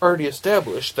 We've already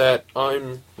established that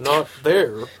I'm not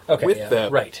there with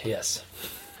them. Right, yes.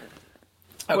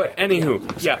 But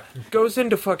anywho, yeah, goes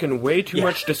into fucking way too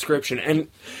much description, and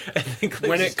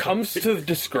when it comes to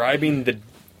describing the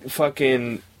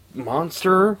fucking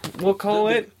monster, we'll call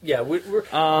it,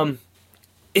 we're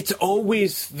it's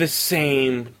always the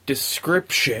same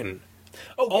description.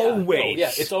 Always.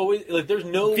 yeah, it's always like there's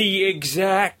no the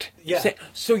exact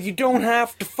so you don't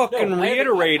have to fucking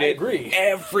reiterate I it agree.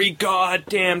 every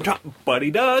goddamn time. But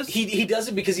he does. He does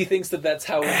it because he thinks that's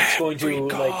how it's going to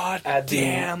like add the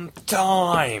damn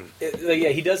time.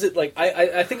 He does it like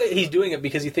I think that he's doing it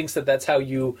because he thinks that's how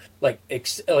you like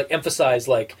emphasize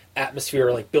like atmosphere,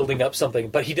 or like building up something.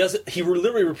 But he does it. He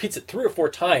literally repeats it 3 or 4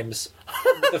 times.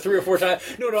 The 3 or 4 times.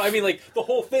 No, I mean like the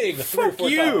whole thing. 3 or 4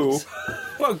 times.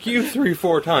 Fuck you 3 or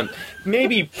 4 times.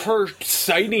 Maybe per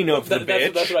sighting of the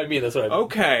bitch. That's what I mean. That's what I mean.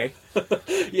 Okay.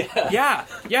 Yeah.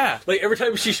 Like every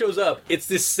time she shows up, it's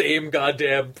this same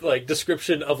goddamn like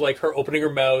description of like her opening her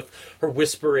mouth, her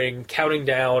whispering, counting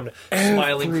down,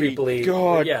 smiling creepily.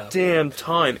 Goddamn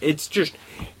time. It's just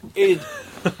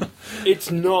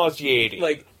it's nauseating.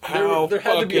 Like how there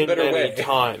had to be a better many way.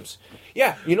 times.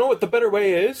 Yeah, you know what the better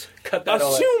way is? Cut that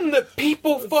all out. Assume that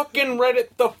people fucking read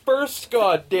it the first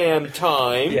goddamn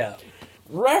time. Yeah.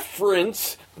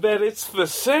 Reference that it's the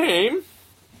same.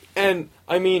 And,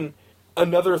 I mean,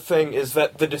 another thing is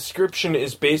that the description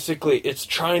is basically, it's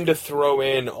trying to throw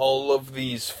in all of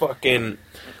these fucking,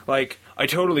 like, I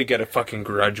totally get a fucking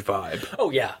Grudge vibe. Oh,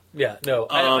 yeah. No,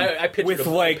 I pictured with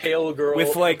a pale girl.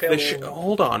 With, like, pale...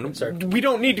 hold on. I'm sorry. We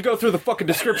don't need to go through the fucking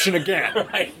description again.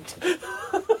 Right.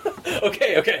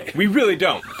 Okay. We really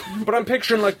don't. But I'm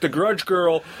picturing, like, the Grudge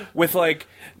girl with, like,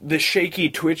 the shaky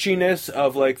twitchiness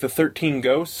of, like, the 13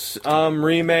 Ghosts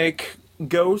remake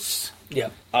Ghosts. Yeah.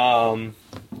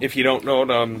 If you don't know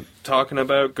what I'm talking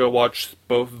about, go watch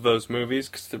both of those movies,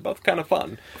 because they're both kind of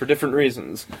fun, for different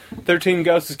reasons. 13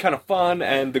 Ghosts is kind of fun,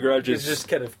 and The Grudge is just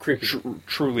kind of creepy.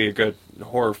 Truly a good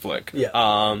horror flick.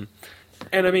 Yeah.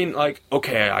 And I mean, like,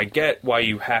 okay, I get why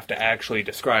you have to actually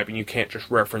describe, and you can't just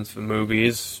reference the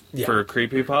movies for a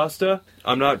creepypasta.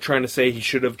 I'm not trying to say he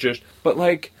should have just... But,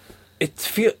 like, I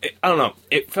don't know,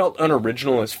 it felt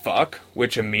unoriginal as fuck,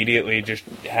 which immediately just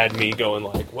had me going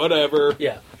like, whatever.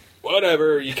 Yeah.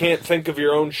 Whatever, you can't think of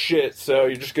your own shit, so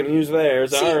you're just gonna use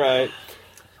theirs, alright.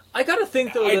 I gotta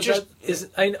think though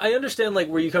I understand like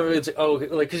where you come from. It's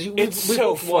like, because we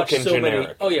so both watched so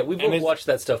generic. many. We both watched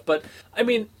that stuff. But I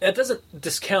mean, that doesn't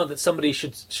discount that somebody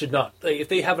should not. Like, if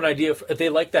they have an idea, if they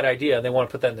like that idea and they want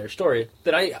to put that in their story,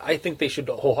 then I think they should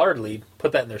wholeheartedly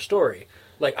put that in their story.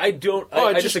 Like I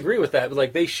disagree with that. But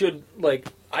like they should like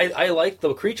I like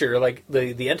the creature, like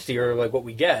the entity, or like what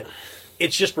we get.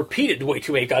 It's just repeated way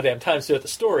too many goddamn times throughout the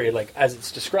story, like, as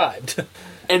it's described.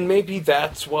 And maybe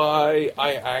that's why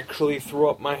I actually threw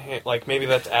up my hand. Like, maybe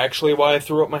that's actually why I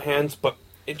threw up my hands, but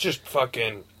it just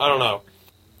fucking... I don't know.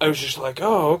 I was just like,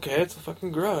 oh, okay, it's a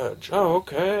fucking Grudge. Oh,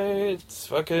 okay, it's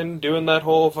fucking doing that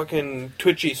whole fucking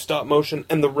twitchy stop motion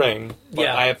and The Ring. But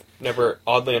I have never...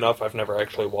 Oddly enough, I've never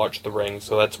actually watched The Ring,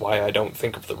 so that's why I don't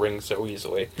think of The Ring so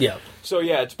easily. Yeah. So,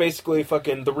 yeah, it's basically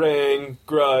fucking The Ring,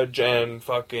 Grudge, and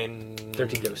fucking...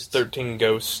 13 Ghosts. 13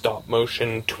 Ghosts stop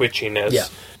motion twitchiness. Yeah.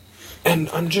 And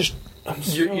I'm so...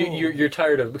 You're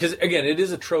tired of... Because, again, it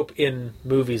is a trope in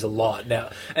movies a lot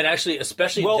now. And actually,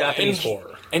 especially Japanese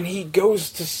horror. And he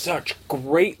goes to such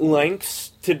great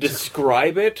lengths to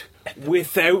describe it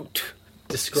without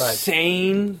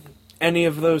saying any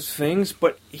of those things,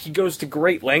 but he goes to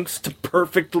great lengths to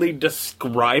perfectly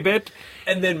describe it.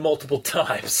 And then multiple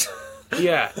times.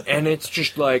 Yeah, and it's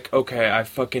just like, okay, I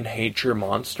fucking hate your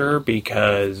monster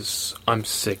because I'm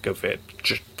sick of it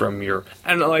just from your...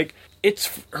 And, like,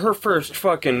 it's her first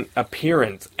fucking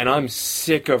appearance, and I'm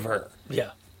sick of her.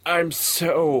 Yeah. I'm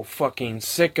so fucking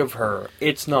sick of her.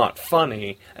 It's not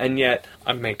funny, and yet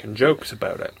I'm making jokes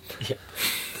about it.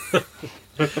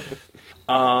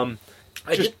 Yeah.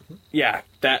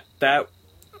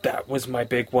 That was my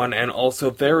big one, and also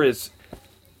this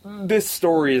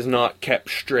story is not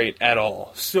kept straight at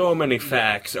all. So many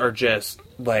facts are just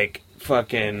like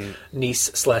fucking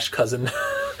niece/cousin.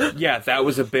 Yeah, that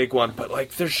was a big one, but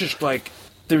like there's just like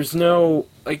there's no,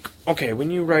 like, okay, when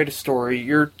you write a story,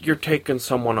 you're taking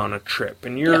someone on a trip,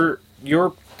 and your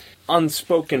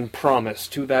unspoken promise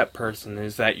to that person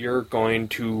is that you're going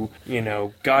to,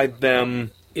 guide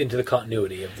them into the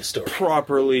continuity of the story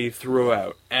properly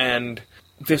throughout. And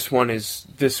this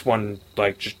one,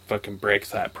 like, just fucking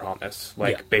breaks that promise.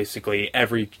 Like, basically,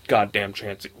 every goddamn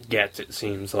chance it gets, it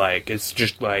seems like. It's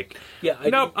just like,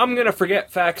 nope, I'm gonna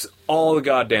forget facts all the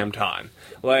goddamn time.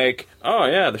 Like, oh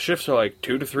yeah, the shifts are like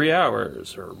 2 to 3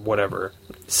 hours, or whatever.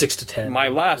 6 to 10. My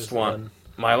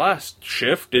last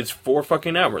shift is 4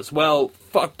 fucking hours. Well,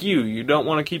 fuck you. You don't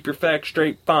want to keep your facts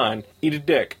straight? Fine. Eat a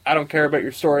dick. I don't care about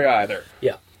your story either.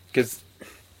 Yeah. Because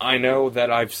I know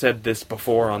that I've said this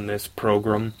before on this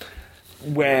program.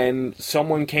 When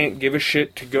someone can't give a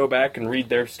shit to go back and read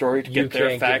their story to get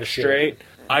their facts straight,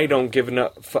 I don't give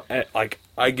enough. Like,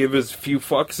 I give as few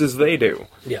fucks as they do.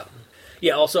 Yeah.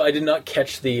 Yeah. Also, I did not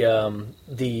catch the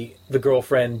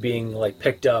girlfriend being like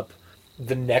picked up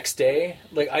the next day.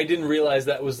 Like, I didn't realize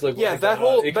that was like that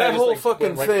whole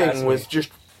fucking thing was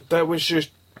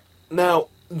just now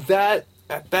that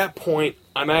at that point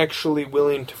I'm actually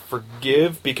willing to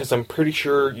forgive because I'm pretty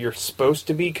sure you're supposed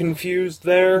to be confused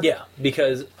there. Yeah,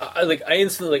 because I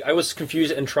instantly I was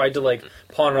confused and tried to like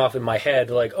pawn it off in my head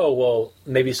like, oh well,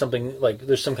 maybe something like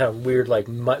there's some kind of weird like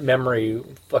memory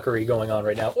fuckery going on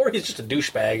right now, or he's just a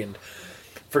douchebag and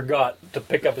forgot to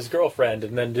pick up his girlfriend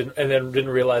and then didn't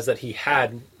realize that he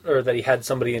had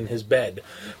somebody in his bed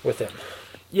with him.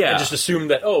 Yeah, and just assumed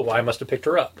that I must have picked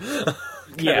her up.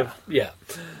 Yeah.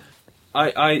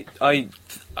 I'm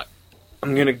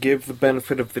gonna give the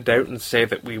benefit of the doubt and say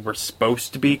that we were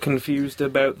supposed to be confused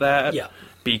about that. Yeah,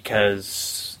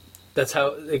 because that's how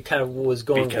it kind of was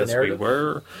going. Because with the narrative. We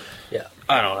were. Yeah,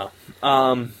 I don't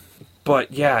know.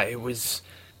 But yeah, it was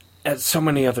at so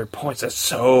many other points. At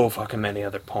so fucking many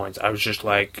other points, I was just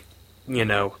like,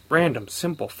 random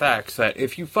simple facts that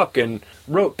if you fucking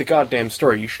wrote the goddamn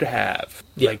story, you should have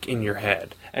like in your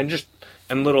head,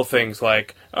 and little things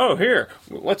like, oh, here,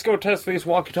 let's go test these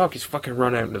walkie-talkies. Fucking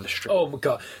run out into the street. Oh, my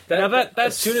God.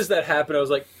 As soon as that happened, I was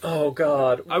like, oh,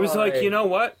 God, why? I was like, you know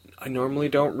what? I normally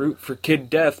don't root for kid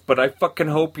death, but I fucking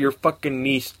hope your fucking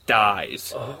niece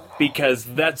dies. Oh. Because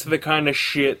that's the kind of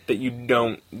shit that you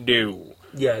don't do.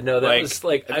 Yeah, no, that was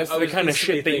like... That's the kind of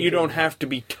shit that you don't have to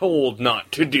be told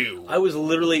not to do. I was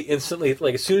literally instantly,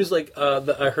 like, as soon as, like,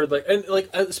 I heard, like... And, like,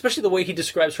 especially the way he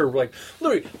describes her, like,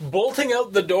 literally bolting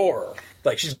out the door.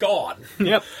 Like, she's gone.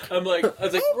 Yep. I was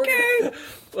like, okay.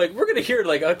 We're gonna hear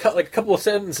like a couple of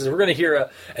sentences. We're gonna hear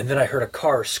and then I heard a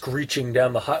car screeching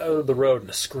down the road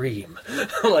and a scream.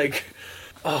 Like,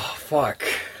 oh fuck.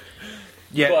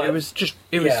 Yeah, but, it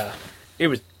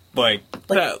was like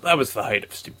that was the height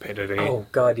of stupidity. Oh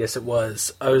God, yes it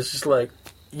was. I was just like,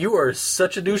 you are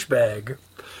such a douchebag.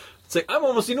 It's like, I'm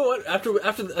almost, you know what, after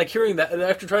like hearing that, and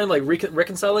after trying like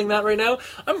reconciling that right now,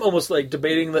 I'm almost like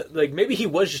debating that like maybe he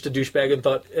was just a douchebag and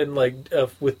thought, and like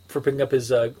for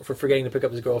forgetting to pick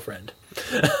up his girlfriend.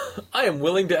 I am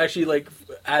willing to actually like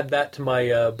add that to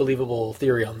my believable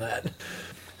theory on that.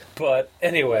 But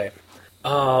anyway,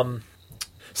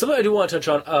 something I do want to touch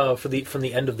on from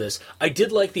the end of this. I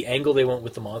did like the angle they went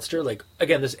with the monster. Like,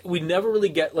 again, we never really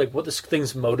get like what this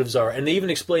thing's motives are, and they even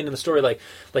explain in the story like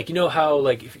you know how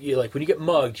like if you like when you get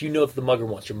mugged, you know that the mugger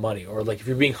wants your money, or like if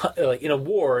you're being like in a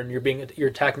war and being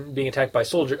attacked by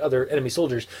other enemy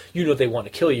soldiers, you know they want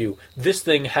to kill you. This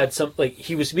thing had some like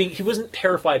he wasn't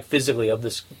terrified physically of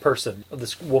this person, of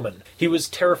this woman. He was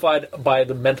terrified by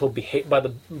the mental by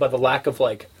the lack of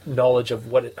like knowledge of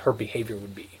what her behavior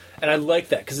would be. And I like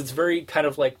that, because it's very kind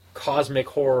of like cosmic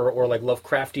horror or like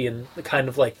Lovecraftian kind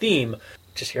of like theme.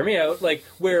 Just hear me out. Like,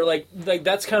 where like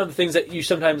that's kind of the things that you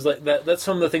sometimes like, that's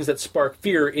some of the things that spark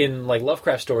fear in like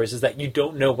Lovecraft stories, is that you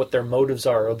don't know what their motives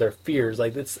are or their fears.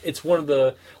 Like, it's one of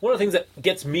the things that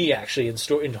gets me actually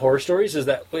in horror stories, is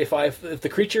that if the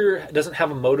creature doesn't have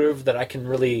a motive that I can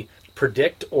really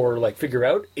predict or like figure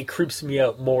out, it creeps me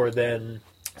out more than,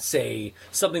 say,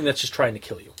 something that's just trying to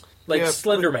kill you. Like,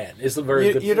 Slender Man is a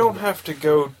very good... You don't have to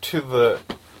go to the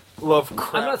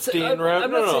Lovecraftian route.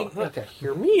 No. Okay.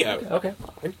 Hear me out. Okay.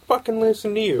 I fucking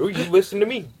listen to you. You listen to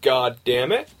me, God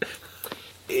damn it.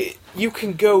 You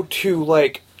can go to,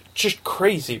 like, just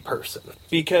crazy person.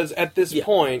 Because at this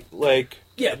point, like,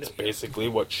 that's basically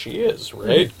what she is,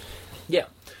 right? Yeah.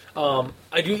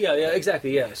 I do,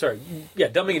 exactly, sorry. Yeah,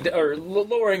 dumbing it, or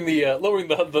lowering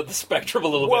the spectrum a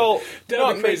little bit. Well,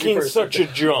 not making such a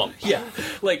jump. Yeah,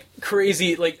 like,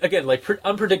 crazy, like, again, like,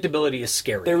 unpredictability is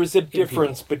scary. There was a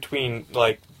difference between,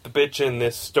 like, the bitch in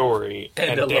this story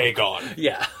and Dagon.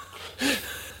 Yeah.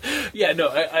 Yeah, no,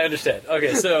 I understand.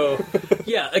 Okay, so,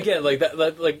 yeah, again, like,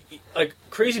 that like,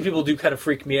 crazy people do kind of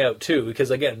freak me out, too,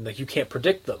 because, again, like, you can't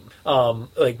predict them.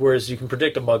 Like, whereas you can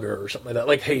predict a mugger or something like that,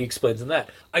 like he explains in that.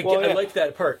 I like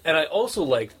that part. And I also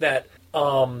like that,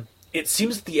 it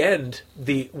seems at the end,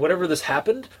 the whatever this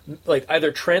happened, like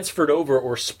either transferred over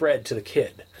or spread to the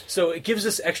kid. So it gives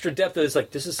this extra depth that is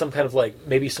like, this is some kind of like,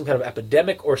 maybe some kind of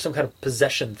epidemic or some kind of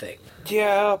possession thing.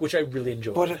 Yeah. Which I really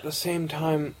enjoy. But at the same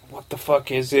time, what the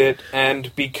fuck is it?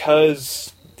 And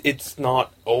because it's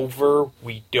not over,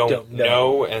 we don't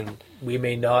know, and we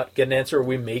may not get an answer, or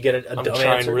we may get a dumb answer. I'm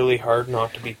trying really hard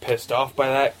not to be pissed off by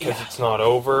that, because it's not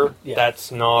over. Yeah.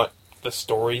 That's not the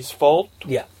story's fault.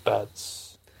 Yeah.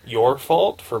 That's your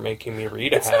fault for making me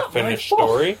read a half-finished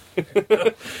story.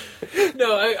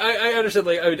 No, I understand.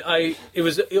 Like, it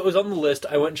was on the list.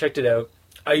 I went and checked it out.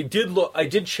 I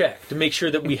did check to make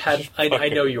sure that we had. I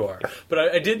know you are, but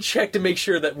I did check to make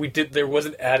sure that there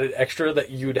wasn't added extra that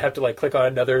you would have to like click on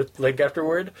another link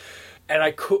afterward. And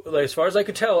I could, like, as far as I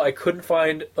could tell, I couldn't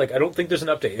find. Like, I don't think there's an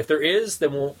update. If there is,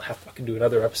 then we'll have to fucking do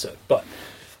another episode. But,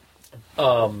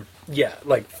 yeah,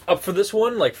 like up for this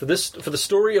one, like for the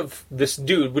story of this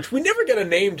dude, which we never get a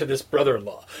name to this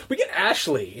brother-in-law. We get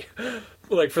Ashley,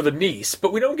 like for the niece,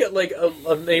 but we don't get like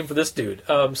a name for this dude.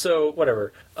 So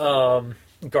whatever.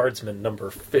 Guardsman number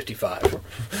 55.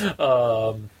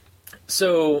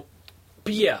 So,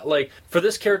 but yeah, like for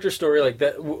this character story, like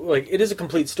that, like it is a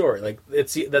complete story. Like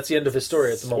that's the end of his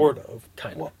story at the moment. Sort of,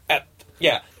 kind of. Well,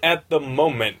 at the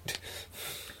moment,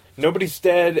 nobody's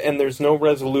dead and there's no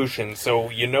resolution, so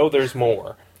you know there's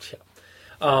more. Yeah.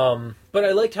 But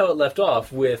I liked how it left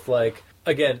off with like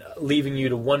again leaving you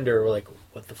to wonder like,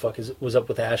 what the fuck was up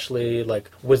with Ashley?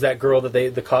 Like, was that girl that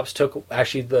the cops took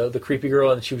actually the creepy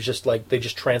girl, and she was just like she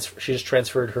just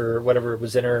transferred her whatever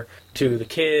was in her to the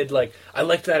kid? Like, I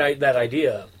liked that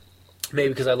idea, maybe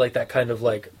because I like that kind of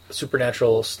like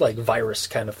supernatural like virus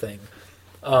kind of thing.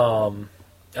 I don't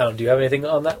know, do you have anything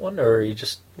on that one, or are you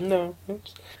just no?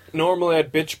 Normally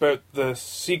I'd bitch about the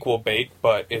sequel bait,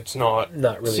 but it's not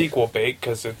really sequel bait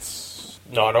because it's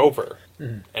not over.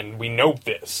 And we know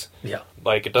this. Yeah.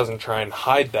 Like, it doesn't try and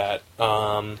hide that.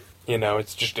 You know,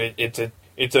 it's just, it's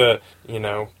a, you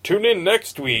know, tune in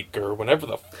next week, or whenever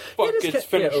the fuck it's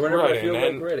finished writing.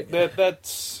 And like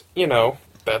that's, you know,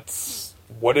 that's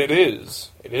what it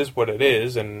is. It is what it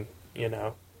is, and, you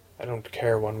know, I don't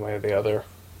care one way or the other.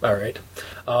 All right.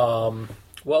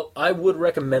 Well, I would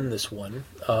recommend this one.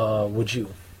 Would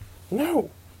you?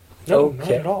 No. No, okay.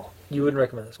 Not at all. You wouldn't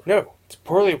recommend this one? No. It's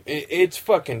poorly... It's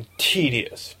fucking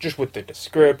tedious. Just with the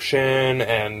description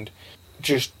and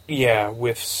just, yeah,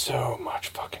 with so much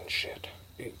fucking shit.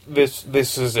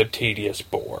 This is a tedious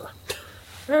bore.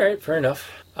 Alright, fair enough.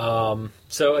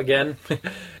 So, again,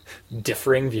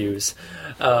 differing views.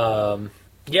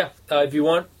 Yeah, if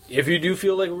you do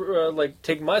feel like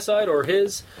taking my side or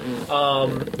his,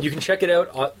 you can check it out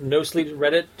on No Sleep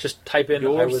Reddit. Just type in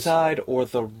your side or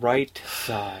the right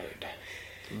side.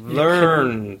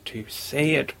 Learn to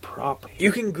say it properly.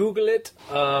 You can Google it.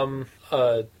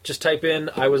 Just type in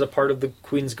 "I was a part of the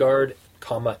Queen's Guard,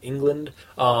 England."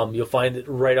 You'll find it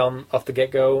right off the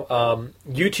get-go.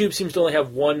 YouTube seems to only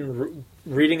have one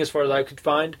reading as far as I could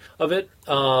find of it.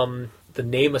 The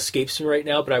name escapes me right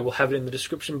now, but I will have it in the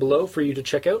description below for you to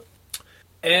check out.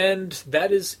 And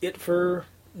that is it for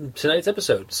tonight's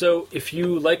episode. So if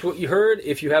you liked what you heard,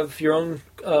 if you have your own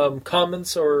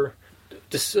comments or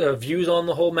views on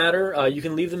the whole matter, you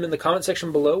can leave them in the comment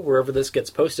section below wherever this gets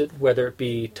posted, whether it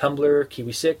be Tumblr,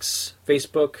 Kiwi6,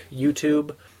 Facebook,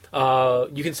 YouTube.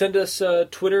 You can send us a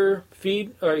Twitter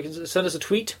feed, or you can send us a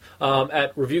tweet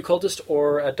at Review Cultist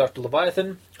or at Dr.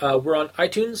 Leviathan. We're on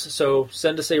iTunes, so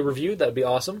send us a review. That'd be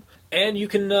awesome. And you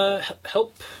can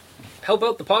help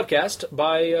out the podcast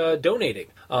by donating.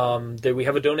 We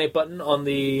have a donate button on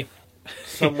the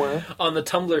somewhere on the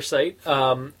Tumblr site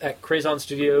at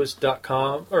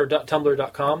crazonstudios.com or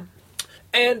 .tumblr.com.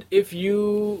 And if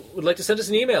you would like to send us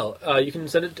an email, you can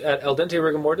send it at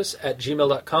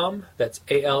aldenterigamortis@gmail.com. That's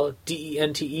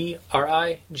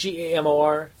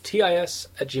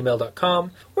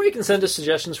ALDENTERIGAMORTIS@gmail.com. Or you can send us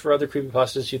suggestions for other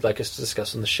creepypastas you'd like us to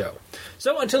discuss on the show.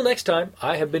 So until next time,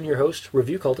 I have been your host,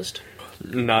 Review Cultist.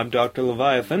 And I'm Dr.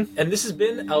 Leviathan. And this has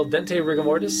been Al Dente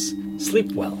Rigamortis.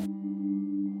 Sleep well.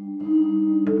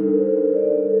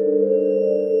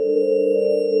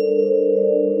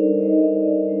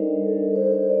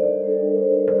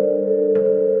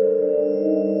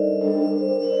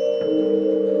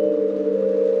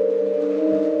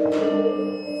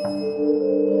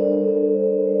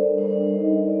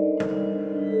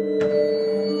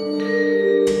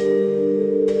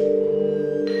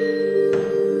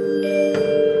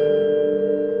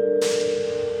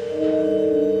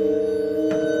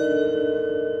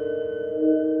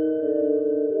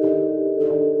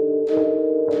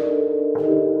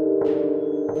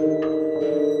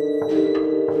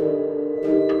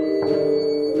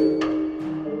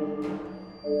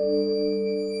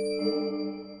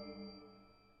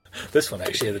 This one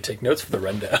actually had to take notes for the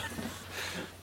rundown.